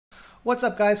What's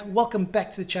up guys, welcome back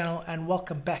to the channel and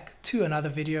welcome back to another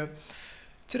video.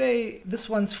 Today this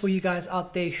one's for you guys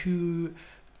out there who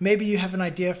maybe you have an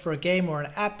idea for a game or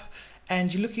an app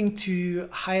and you're looking to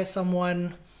hire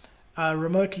someone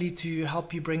remotely to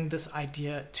help you bring this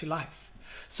idea to life.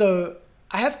 So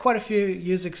I have quite a few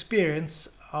years experience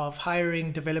of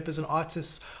hiring developers and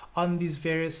artists on these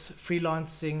various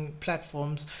freelancing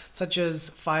platforms such as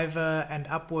Fiverr and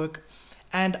Upwork.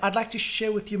 And I'd like to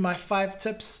share with you my 5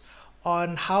 tips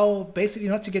on how basically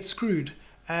not to get screwed,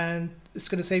 and it's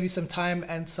going to save you some time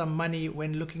and some money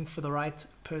when looking for the right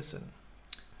person.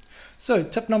 So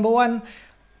tip number 1,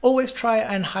 always try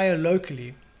and hire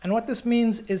locally. And what this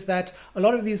means is that a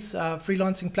lot of these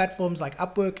freelancing platforms like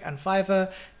Upwork and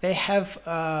Fiverr, they have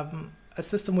a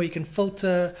system where you can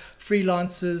filter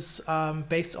freelancers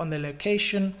based on their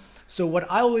location. So what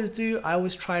I always do, I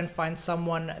always try and find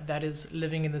someone that is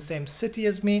living in the same city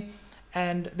as me.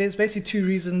 And there's basically 2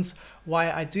 reasons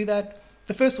why I do that.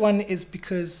 The first one is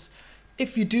because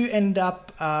if you do end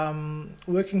up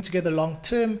working together long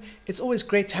term, it's always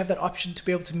great to have that option to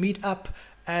be able to meet up,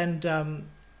 and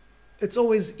it's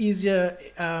always easier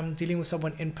dealing with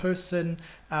someone in person,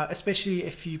 especially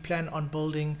if you plan on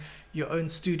building your own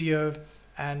studio.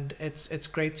 And it's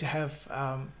great to have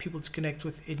people to connect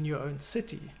with in your own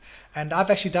city. And I've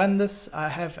actually done this. I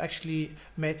have actually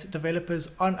met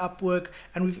developers on Upwork,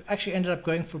 and we've actually ended up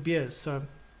going for beers. So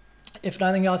if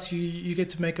nothing else, you get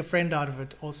to make a friend out of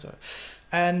it also.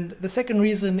 And the second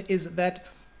reason is that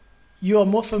you are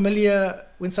more familiar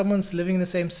when someone's living in the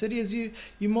same city as you.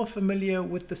 You're more familiar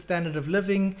with the standard of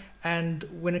living, and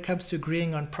when it comes to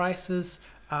agreeing on prices,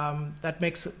 that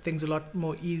makes things a lot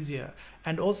more easier.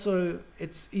 And also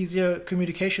it's easier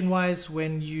communication wise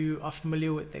when you are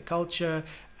familiar with their culture,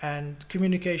 and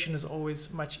communication is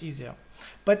always much easier.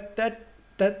 But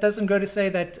that doesn't go to say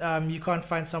that you can't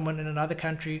find someone in another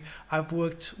country. I've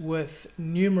worked with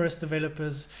numerous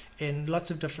developers in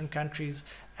lots of different countries,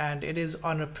 and it is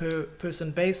on a per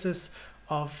person basis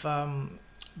of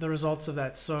the results of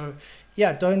that. So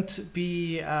yeah, don't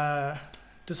be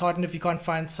disheartened if you can't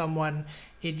find someone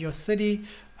in your city.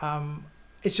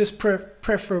 It's just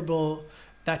preferable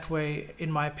that way,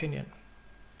 in my opinion.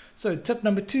 So tip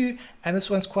number 2, and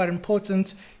this one's quite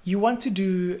important, you want to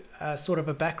do sort of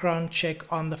a background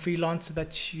check on the freelancer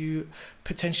that you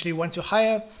potentially want to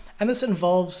hire. And this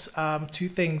involves 2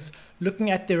 things: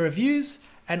 looking at their reviews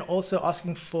and also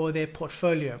asking for their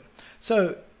portfolio.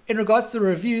 So in regards to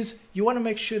reviews, you want to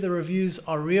make sure the reviews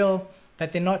are real,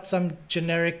 that they're not some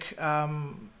generic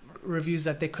reviews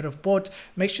that they could have bought.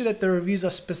 Make sure that the reviews are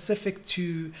specific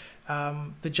to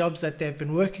the jobs that they've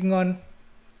been working on.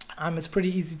 It's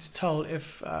pretty easy to tell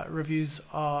if reviews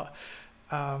are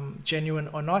genuine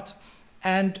or not.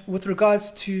 And with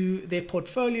regards to their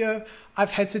portfolio,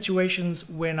 I've had situations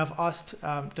when I've asked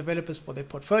developers for their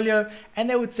portfolio, and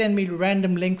they would send me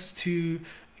random links to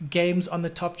games on the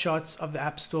top charts of the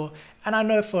App Store. And I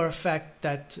know for a fact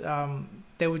that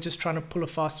they were just trying to pull a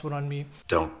fast one on me.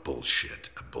 Don't bullshit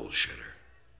a bullshitter.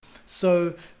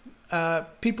 So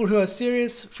people who are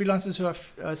serious, freelancers who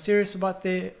are serious about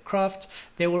their craft,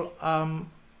 they will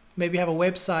maybe have a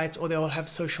website, or they will have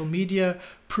social media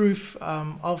proof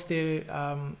of their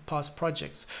past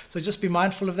projects. So just be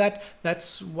mindful of that.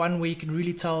 That's one way you can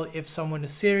really tell if someone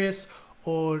is serious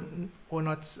or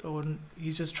not, or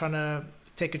he's just trying to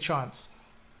take a chance.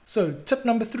 So tip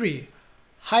number 3,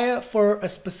 hire for a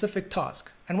specific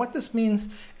task. And what this means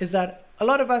is that a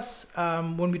lot of us,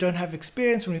 when we don't have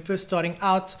experience, when we're first starting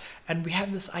out and we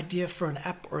have this idea for an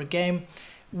app or a game,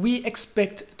 we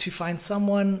expect to find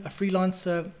someone, a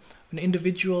freelancer, an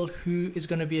individual who is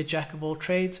going to be a jack of all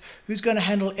trades, who's going to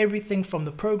handle everything from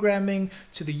the programming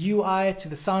to the UI to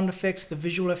the sound effects, the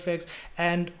visual effects.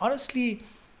 And honestly,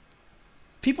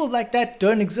 people like that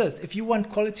don't exist. If you want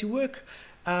quality work,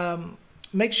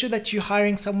 make sure that you're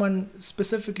hiring someone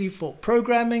specifically for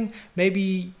programming.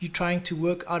 Maybe you're trying to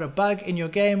work out a bug in your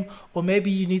game, or maybe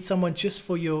you need someone just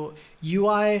for your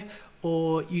UI,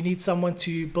 or you need someone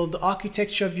to build the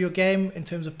architecture of your game in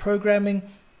terms of programming.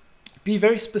 Be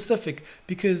very specific,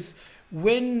 because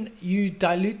when you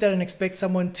dilute that and expect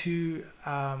someone to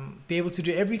be able to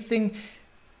do everything,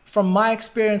 from my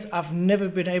experience, I've never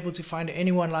been able to find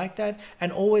anyone like that.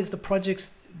 And always the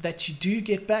projects that you do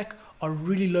get back are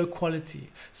really low quality.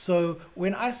 So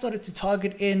when I started to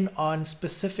target in on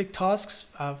specific tasks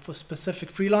for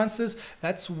specific freelancers,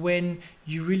 that's when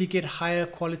you really get higher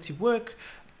quality work.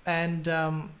 And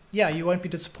yeah, you won't be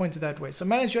disappointed that way. So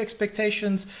manage your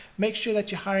expectations, make sure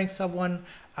that you're hiring someone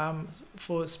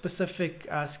for specific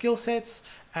skill sets,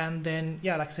 and then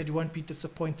yeah, like I said, you won't be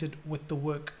disappointed with the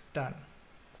work done.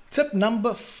 Tip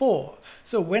number 4.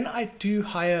 So when I do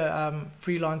hire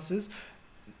freelancers,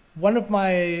 one of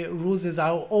my rules is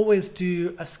I'll always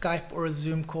do a Skype or a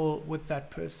Zoom call with that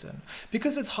person,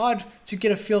 because it's hard to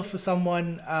get a feel for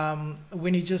someone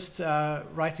when you're just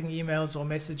writing emails or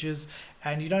messages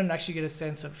and you don't actually get a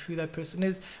sense of who that person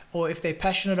is, or if they're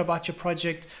passionate about your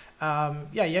project.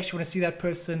 Yeah, you actually want to see that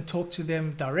person, talk to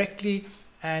them directly.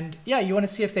 And yeah, you want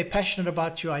to see if they're passionate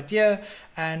about your idea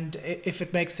and if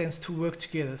it makes sense to work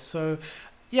together. So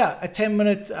yeah, a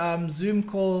 10-minute Zoom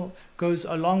call goes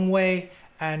a long way.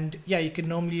 And yeah, you can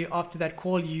normally, after that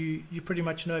call, you pretty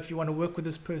much know if you want to work with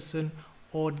this person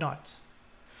or not.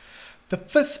 The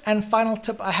 5th and final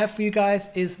tip I have for you guys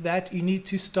is that you need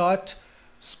to start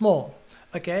small.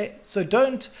 Okay, so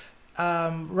don't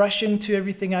rush into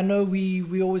everything. I know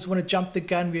we always want to jump the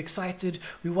gun. We're excited.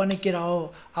 We want to get our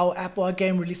app or our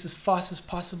game released as fast as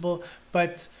possible.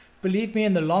 But believe me,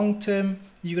 in the long term,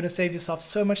 you're going to save yourself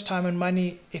so much time and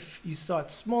money if you start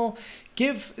small.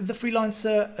 Give the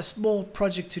freelancer a small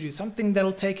project to do, something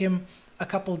that'll take him a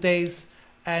couple days,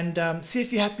 and see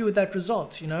if you're happy with that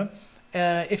result. You know,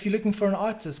 if you're looking for an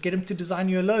artist, get him to design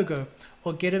you a logo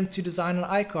or get him to design an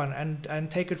icon and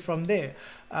take it from there.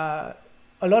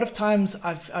 A lot of times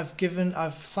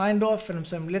I've signed off and I'm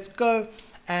saying, let's go.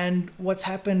 And what's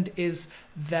happened is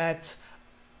that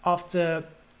after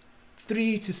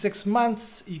 3 to 6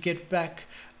 months, you get back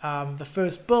the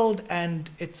first build and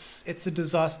it's a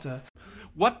disaster.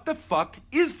 What the fuck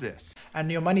is this?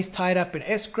 And your money's tied up in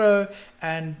escrow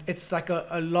and it's like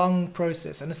a long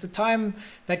process. And it's the time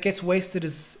that gets wasted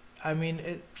is, I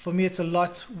mean, for me, it's a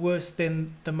lot worse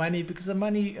than the money, because the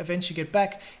money eventually get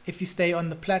back if you stay on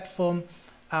the platform.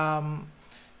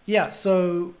 Yeah,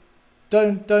 so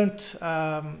don't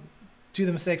do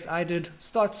the mistakes I did.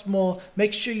 Start small.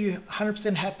 Make sure you're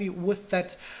 100% happy with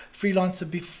that freelancer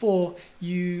before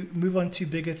you move on to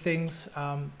bigger things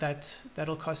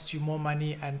that'll cost you more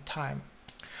money and time.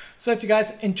 So if you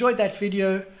guys enjoyed that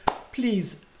video,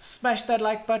 please smash that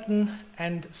like button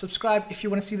and subscribe if you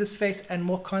want to see this face and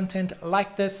more content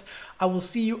like this. I will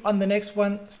see you on the next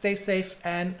one. Stay safe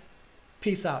and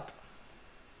peace out.